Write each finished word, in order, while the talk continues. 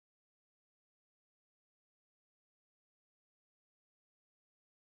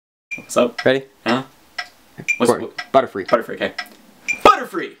What's up? Ready? Huh? Butterfree. Butterfree, okay.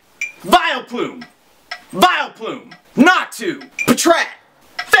 Butterfree! Vileplume! Vileplume! Noctu! Patrat!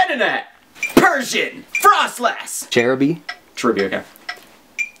 Fenonat! Persian! Frostlass! Cherubi. Cherubi, okay.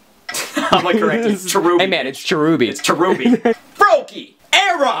 I'm like correct. It's Cherubi. Hey man, it's Cherubi. It's Cherubi. Froakie!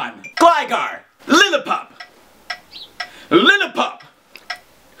 Aeron! Gligar! Lillipup! Lillipup!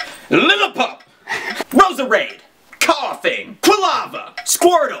 Lillipup! Roserade! Coughing! Quilava!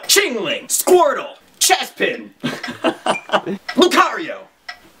 Squirtle! Chingling! Squirtle! Chespin! Lucario!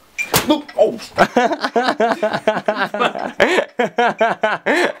 Oh!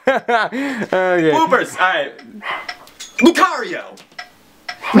 Okay. Bloopers! Alright. Lucario!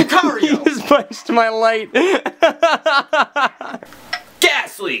 Lucario! You just punched my light.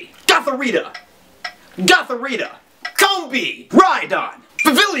 Ghastly! Gothorita! Gothorita! Combee! Rhydon!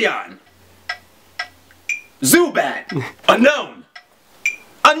 Pavilion! Zubat! Unknown!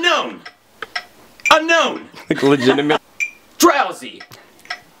 Unknown! Unknown! Like legitimate. Drowsy!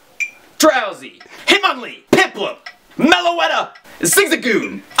 Drowsy! Hitmonlee! Piplup! Meloetta!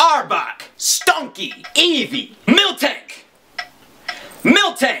 Zigzagoon! Arbok! Stunky! Eevee! Miltank!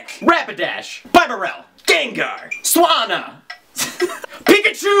 Miltank! Rapidash! Bibarel! Gengar! Swanna!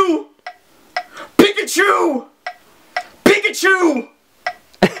 Pikachu! Pikachu! Pikachu!